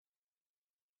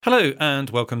Hello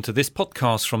and welcome to this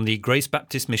podcast from the Grace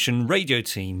Baptist Mission radio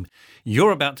team.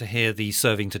 You're about to hear the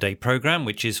Serving Today programme,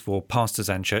 which is for pastors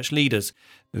and church leaders.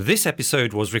 This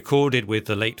episode was recorded with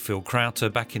the late Phil Crowther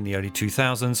back in the early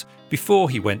 2000s before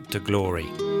he went to glory.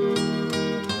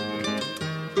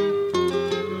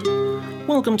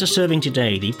 Welcome to Serving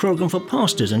Today, the programme for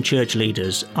pastors and church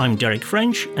leaders. I'm Derek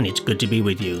French and it's good to be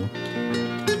with you.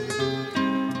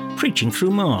 Preaching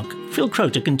through Mark. Phil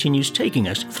Crowther continues taking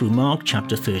us through Mark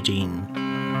chapter 13.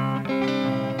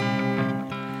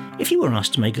 If you were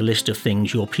asked to make a list of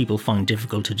things your people find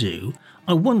difficult to do,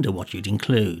 I wonder what you'd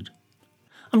include.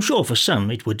 I'm sure for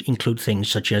some it would include things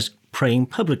such as praying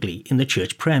publicly in the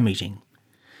church prayer meeting.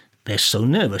 They're so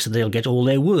nervous that they'll get all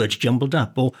their words jumbled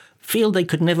up or feel they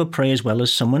could never pray as well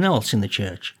as someone else in the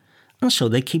church, and so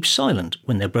they keep silent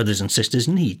when their brothers and sisters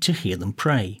need to hear them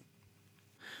pray.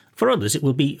 For others, it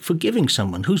will be forgiving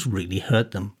someone who's really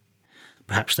hurt them.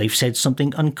 Perhaps they've said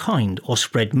something unkind or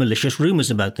spread malicious rumours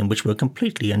about them which were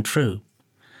completely untrue.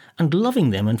 And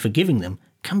loving them and forgiving them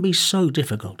can be so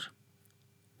difficult.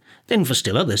 Then for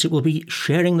still others, it will be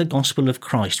sharing the gospel of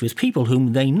Christ with people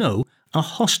whom they know are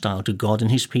hostile to God and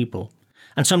his people.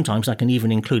 And sometimes that can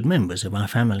even include members of our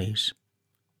families.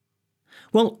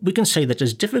 Well, we can say that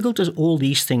as difficult as all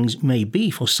these things may be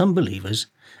for some believers,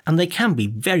 and they can be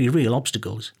very real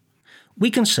obstacles, we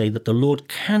can say that the Lord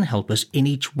can help us in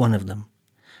each one of them.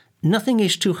 Nothing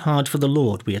is too hard for the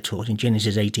Lord, we are taught in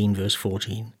Genesis 18 verse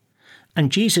 14. And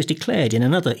Jesus declared in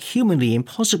another humanly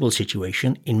impossible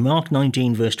situation in Mark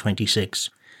 19 verse 26,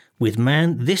 "With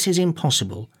man this is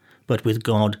impossible, but with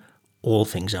God all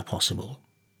things are possible."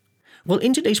 Well,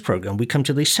 in today's programme we come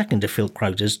to the second of Phil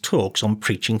Crowther's talks on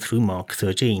preaching through Mark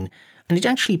 13, and it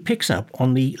actually picks up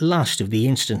on the last of the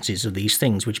instances of these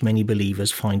things which many believers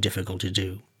find difficult to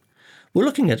do. We're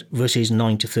looking at verses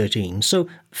 9 to 13. So,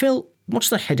 Phil, what's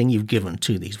the heading you've given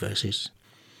to these verses?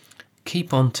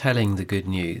 Keep on telling the good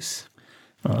news.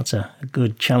 Well, that's a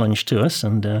good challenge to us.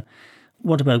 And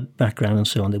what about background and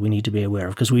so on that we need to be aware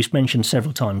of? Because we've mentioned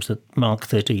several times that Mark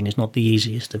 13 is not the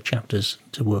easiest of chapters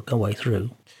to work our way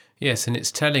through. Yes, and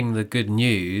it's telling the good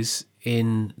news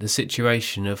in the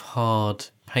situation of hard,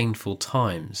 painful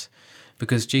times,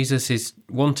 because Jesus is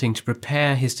wanting to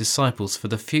prepare his disciples for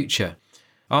the future.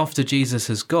 After Jesus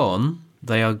has gone,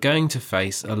 they are going to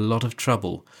face a lot of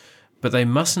trouble, but they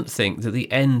mustn't think that the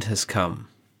end has come.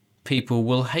 People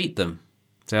will hate them.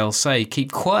 They'll say,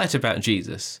 "Keep quiet about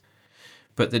Jesus."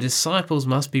 But the disciples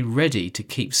must be ready to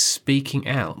keep speaking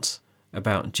out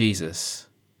about Jesus.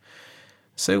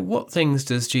 So what things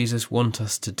does Jesus want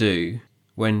us to do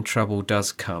when trouble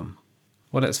does come?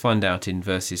 Well, let's find out in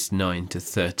verses 9 to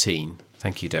 13.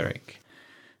 Thank you, Derek.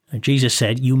 Jesus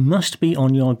said, "You must be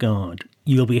on your guard.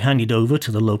 You'll be handed over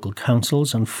to the local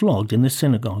councils and flogged in the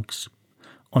synagogues.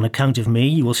 On account of me,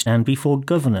 you will stand before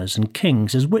governors and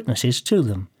kings as witnesses to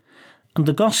them. And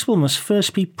the gospel must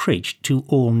first be preached to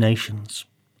all nations.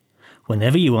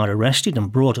 Whenever you are arrested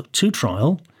and brought to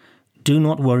trial, do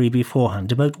not worry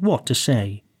beforehand about what to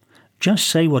say. Just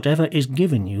say whatever is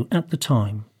given you at the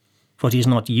time. For it is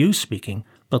not you speaking,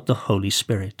 but the Holy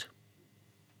Spirit.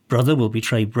 Brother will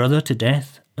betray brother to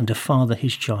death, and a father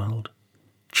his child.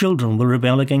 Children will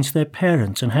rebel against their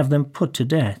parents and have them put to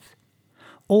death.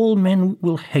 All men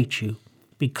will hate you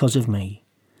because of me,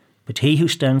 but he who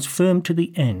stands firm to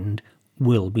the end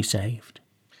will be saved."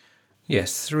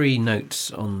 Yes, 3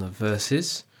 notes on the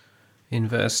verses. In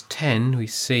verse 10, we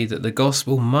see that the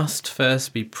gospel must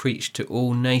first be preached to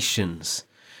all nations.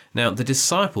 Now, the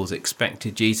disciples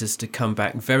expected Jesus to come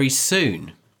back very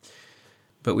soon.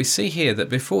 But we see here that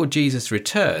before Jesus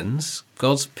returns,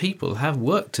 God's people have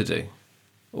work to do.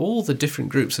 All the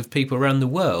different groups of people around the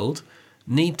world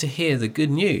need to hear the good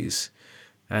news.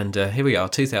 And here we are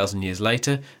 2,000 years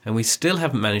later, and we still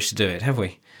haven't managed to do it, have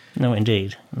we? No,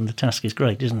 indeed. And the task is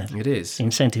great, isn't it? It is. The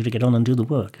incentive to get on and do the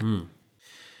work. And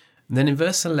then in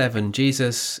verse 11,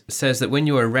 Jesus says that when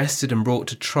you are arrested and brought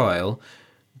to trial,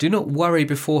 do not worry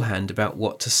beforehand about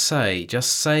what to say.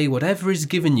 Just say whatever is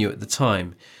given you at the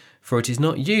time, for it is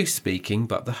not you speaking,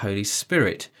 but the Holy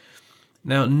Spirit.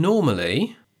 Now,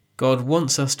 normally, God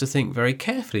wants us to think very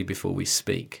carefully before we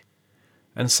speak.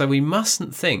 And so we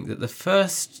mustn't think that the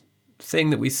first thing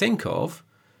that we think of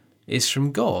is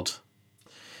from God.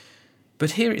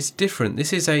 But here it's different.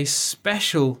 This is a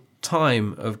special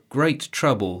time of great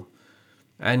trouble,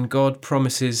 and God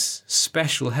promises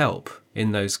special help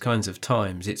in those kinds of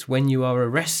times. It's when you are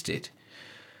arrested.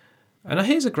 And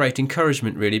here's a great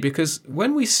encouragement, really, because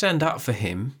when we stand up for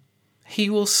him, he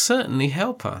will certainly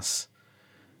help us.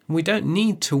 We don't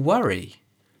need to worry.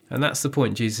 And that's the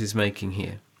point Jesus is making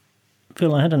here.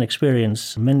 Phil, I had an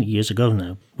experience many years ago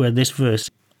now where this verse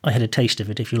I had a taste of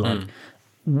it, if you like.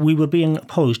 We were being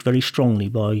opposed very strongly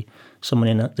by someone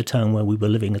in the town where we were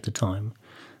living at the time.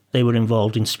 They were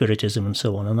involved in spiritism and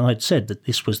so on, and I had said that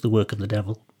this was the work of the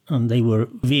devil, and they were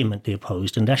vehemently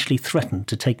opposed and actually threatened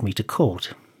to take me to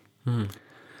court.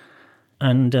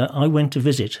 And I went to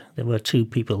visit. There were 2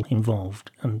 people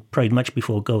involved, and prayed much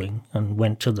before going, and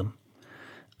went to them.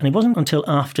 And it wasn't until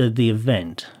after the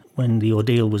event, when the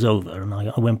ordeal was over and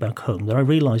I went back home, that I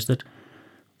realised that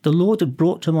the Lord had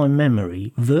brought to my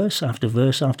memory verse after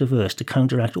verse after verse to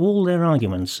counteract all their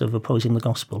arguments of opposing the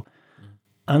gospel.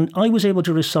 And I was able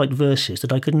to recite verses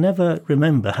that I could never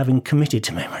remember having committed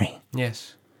to memory.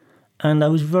 Yes. And I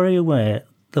was very aware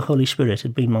the Holy Spirit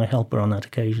had been my helper on that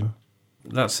occasion.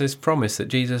 That's his promise that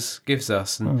Jesus gives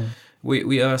us. And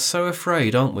we are so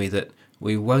afraid, aren't we, that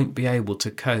we won't be able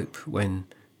to cope when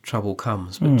trouble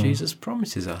comes. But Jesus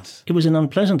promises us. It was an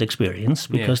unpleasant experience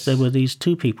because there were these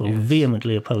 2 people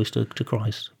vehemently opposed to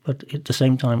Christ. But at the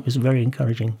same time, it was very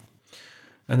encouraging.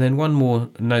 And then one more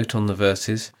note on the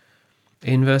verses.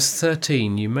 In verse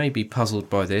 13, you may be puzzled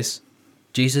by this.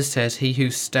 Jesus says, "He who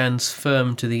stands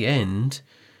firm to the end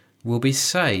will be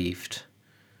saved."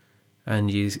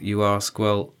 And you ask,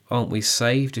 well, aren't we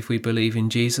saved if we believe in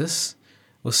Jesus?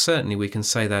 Well, certainly we can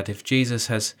say that. If Jesus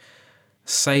has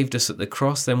saved us at the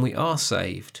cross, then we are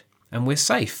saved. And we're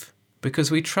safe because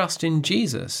we trust in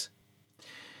Jesus.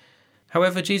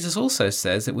 However, Jesus also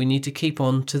says that we need to keep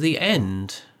on to the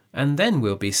end, and then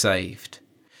we'll be saved.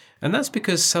 And that's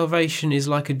because salvation is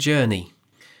like a journey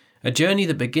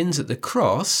that begins at the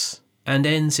cross and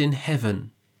ends in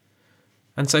heaven.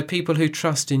 And so people who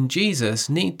trust in Jesus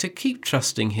need to keep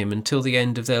trusting him until the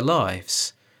end of their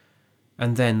lives,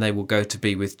 and then they will go to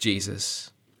be with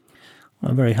Jesus.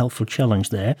 A very helpful challenge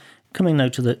there. Coming now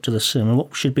to the sermon,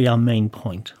 what should be our main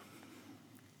point?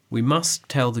 We must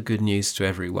tell the good news to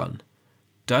everyone.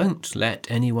 Don't let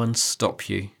anyone stop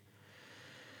you.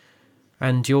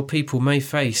 And your people may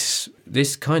face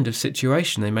this kind of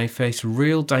situation. They may face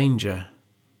real danger,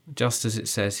 just as it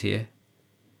says here.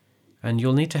 And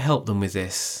you'll need to help them with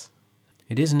this.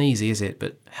 It isn't easy, is it?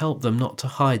 But help them not to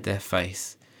hide their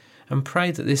faith. And pray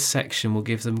that this section will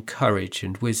give them courage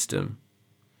and wisdom.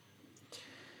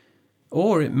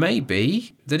 Or it may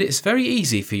be that it's very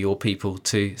easy for your people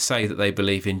to say that they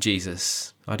believe in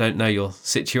Jesus. I don't know your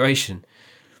situation.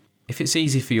 If it's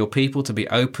easy for your people to be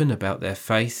open about their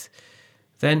faith,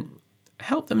 then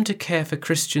help them to care for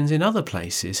Christians in other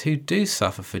places who do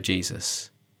suffer for Jesus.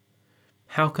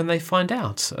 How can they find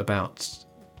out about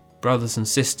brothers and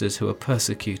sisters who are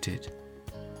persecuted?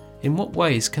 In what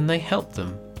ways can they help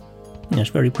them? It's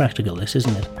very practical, this,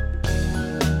 isn't it?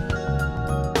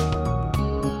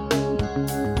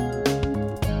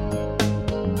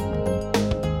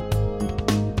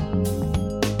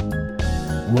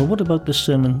 Well, what about the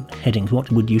sermon headings? What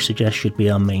would you suggest should be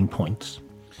our main points?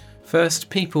 First,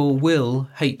 people will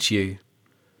hate you.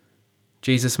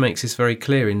 Jesus makes this very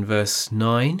clear in verse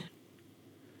 9.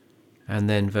 And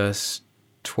then verse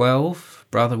 12,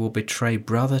 brother will betray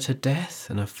brother to death,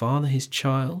 and a father his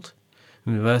child.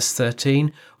 In verse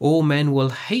 13, all men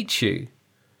will hate you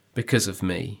because of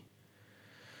me.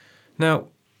 Now,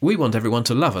 we want everyone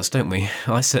to love us, don't we?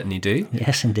 I certainly do.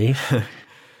 Yes, indeed.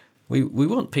 We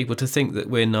want people to think that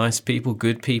we're nice people,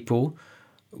 good people.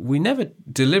 We never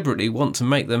deliberately want to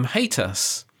make them hate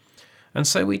us. And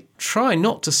so we try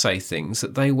not to say things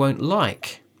that they won't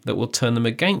like, that will turn them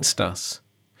against us.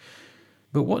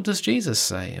 But what does Jesus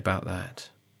say about that?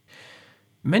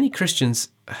 Many Christians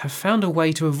have found a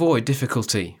way to avoid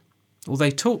difficulty. Well,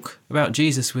 they talk about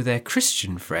Jesus with their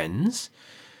Christian friends,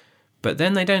 but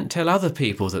then they don't tell other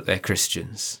people that they're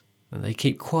Christians, and they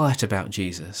keep quiet about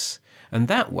Jesus. And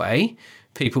that way,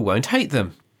 people won't hate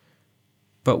them.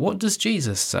 But what does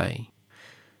Jesus say?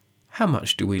 How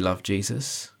much do we love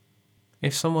Jesus?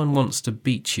 If someone wants to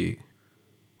beat you,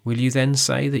 will you then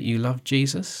say that you love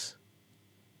Jesus?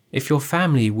 If your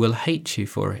family will hate you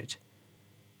for it,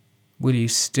 will you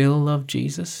still love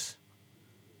Jesus?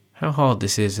 How hard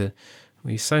this is.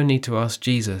 We so need to ask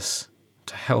Jesus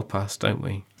to help us, don't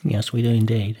we? Yes, we do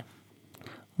indeed.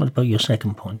 What about your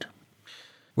second point?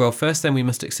 Well, first then we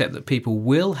must accept that people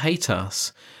will hate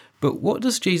us. But what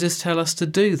does Jesus tell us to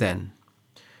do then?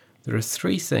 There are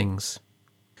 3 things.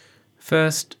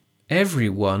 First,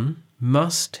 everyone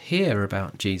must hear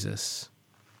about Jesus.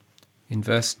 In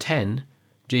verse 10,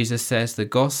 Jesus says the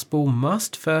gospel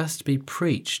must first be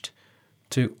preached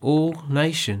to all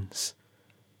nations.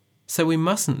 So we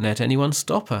mustn't let anyone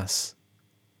stop us.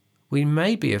 We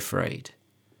may be afraid,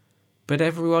 but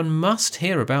everyone must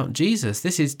hear about Jesus.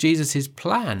 This is Jesus'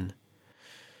 plan.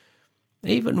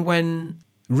 Even when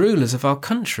rulers of our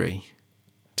country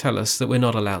tell us that we're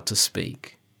not allowed to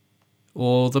speak,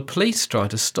 or the police try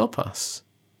to stop us.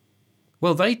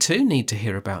 Well, they too need to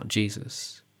hear about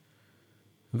Jesus.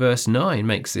 Verse 9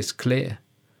 makes this clear.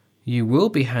 You will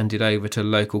be handed over to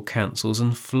local councils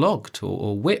and flogged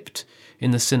or whipped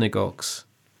in the synagogues.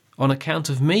 On account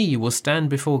of me, you will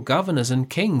stand before governors and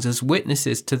kings as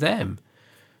witnesses to them.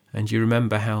 And you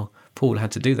remember how Paul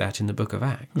had to do that in the book of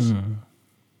Acts.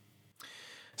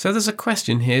 So there's a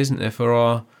question here, isn't there, for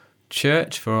our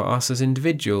church, for us as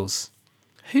individuals.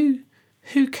 Who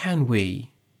can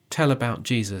we tell about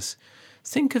Jesus?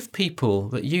 Think of people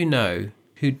that you know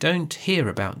who don't hear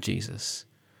about Jesus.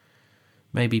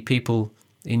 Maybe people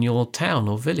in your town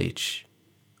or village,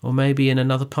 or maybe in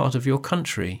another part of your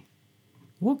country.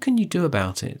 What can you do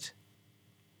about it?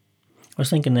 I was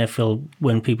thinking there, Phil,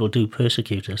 when people do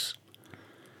persecute us,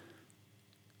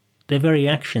 their very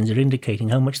actions are indicating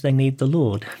how much they need the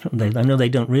Lord. I know they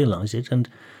don't realise it, and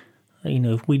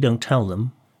if we don't tell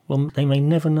them, well, they may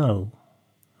never know.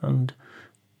 And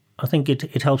I think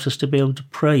it helps us to be able to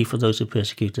pray for those who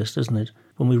persecute us, doesn't it?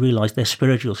 When we realise their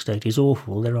spiritual state is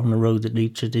awful, they're on a road that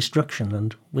leads to destruction,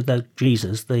 and without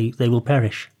Jesus, they will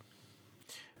perish.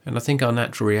 And I think our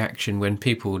natural reaction when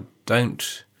people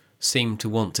don't seem to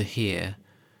want to hear,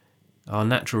 our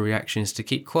natural reaction is to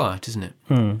keep quiet, isn't it?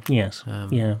 Yes,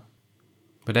 yeah.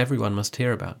 But everyone must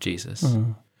hear about Jesus.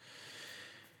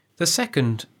 The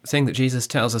second thing that Jesus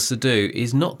tells us to do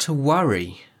is not to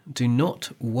worry. Do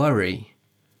not worry.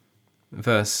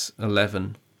 Verse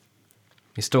 11.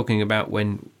 He's talking about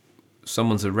when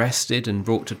someone's arrested and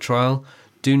brought to trial.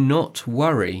 Do not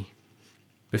worry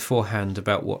beforehand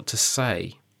about what to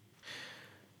say.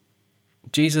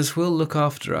 Jesus will look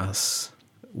after us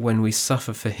when we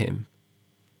suffer for him.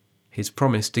 He's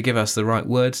promised to give us the right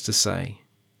words to say.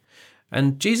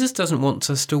 And Jesus doesn't want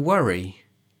us to worry.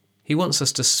 He wants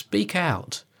us to speak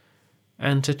out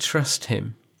and to trust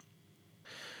him.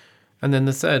 And then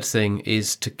the third thing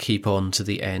is to keep on to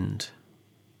the end.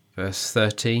 Verse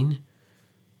 13,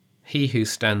 he who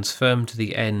stands firm to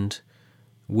the end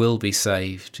will be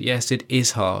saved. Yes, it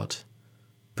is hard,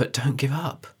 but don't give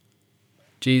up.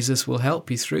 Jesus will help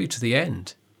you through to the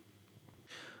end.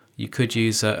 You could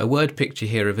use a word picture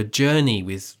here of a journey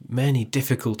with many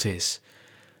difficulties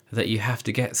that you have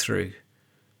to get through,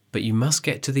 but you must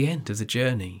get to the end of the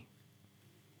journey.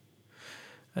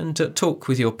 And talk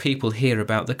with your people here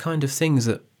about the kind of things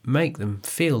that make them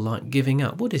feel like giving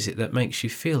up. What is it that makes you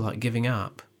feel like giving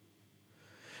up?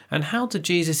 And how do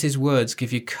Jesus' words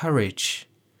give you courage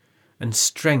and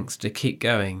strength to keep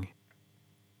going?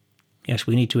 Yes,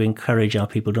 we need to encourage our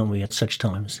people, don't we, at such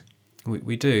times?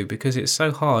 We do, because it's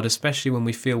so hard, especially when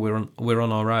we feel we're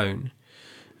on our own.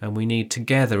 And we need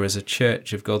together as a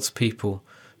church of God's people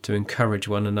to encourage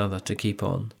one another to keep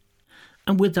on.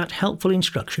 And with that helpful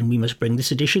instruction, we must bring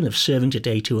this edition of Serving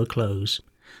Today to a close.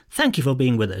 Thank you for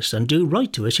being with us, and do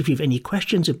write to us if you have any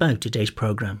questions about today's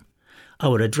programme.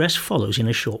 Our address follows in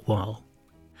a short while.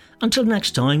 Until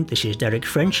next time, this is Derek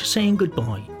French saying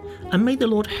goodbye, and may the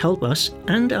Lord help us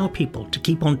and our people to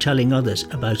keep on telling others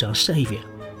about our Saviour,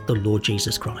 the Lord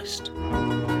Jesus Christ.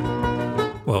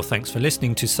 Well, thanks for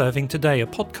listening to Serving Today, a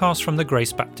podcast from the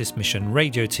Grace Baptist Mission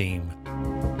radio team.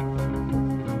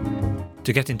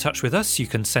 To get in touch with us, you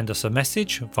can send us a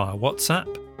message via WhatsApp.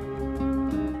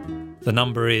 The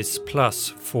number is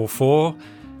 +44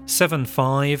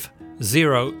 75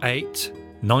 08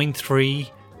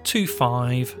 93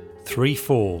 25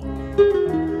 34.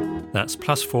 That's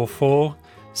 +44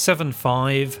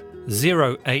 75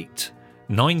 08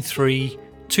 93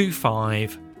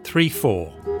 25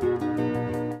 34.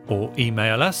 Or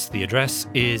email us. The address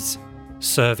is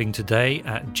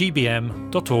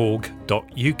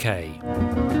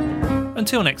servingtoday@gbm.org.uk.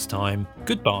 Until next time,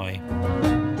 goodbye.